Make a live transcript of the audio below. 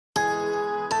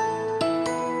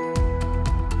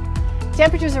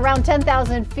Temperatures around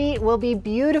 10,000 feet will be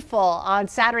beautiful on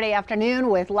Saturday afternoon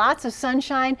with lots of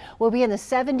sunshine. We'll be in the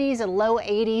 70s and low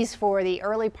 80s for the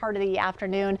early part of the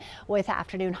afternoon, with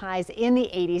afternoon highs in the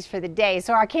 80s for the day.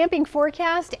 So our camping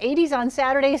forecast: 80s on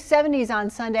Saturday, 70s on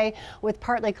Sunday with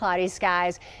partly cloudy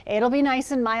skies. It'll be nice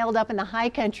and mild up in the high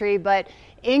country, but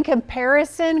in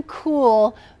comparison,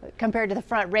 cool compared to the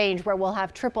Front Range, where we'll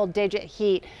have triple-digit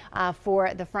heat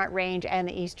for the Front Range and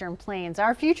the Eastern Plains.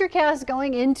 Our futurecast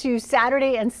going into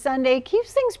Saturday and Sunday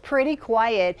keeps things pretty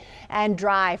quiet and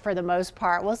dry for the most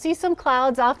part. We'll see some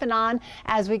clouds off and on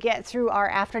as we get through our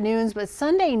afternoons, but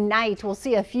Sunday night we'll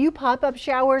see a few pop-up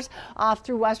showers off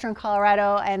through western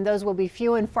Colorado, and those will be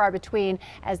few and far between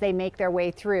as they make their way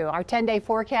through. Our 10-day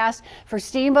forecast for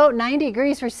Steamboat: 90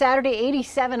 degrees for Saturday,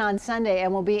 87 on Sunday,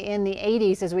 and we'll be in the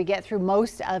 80s as we get through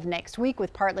most of next week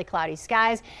with partly cloudy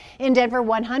skies. In Denver,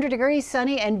 100 degrees,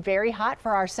 sunny and very hot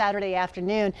for our Saturday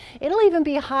afternoon. It'll even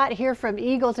be hot here from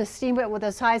Eagle to Steamboat with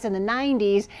those highs in the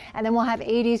 90s, and then we'll have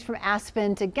 80s from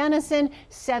Aspen to Gunnison,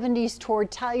 70s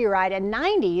toward Telluride, and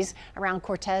 90s around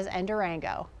Cortez and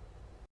Durango.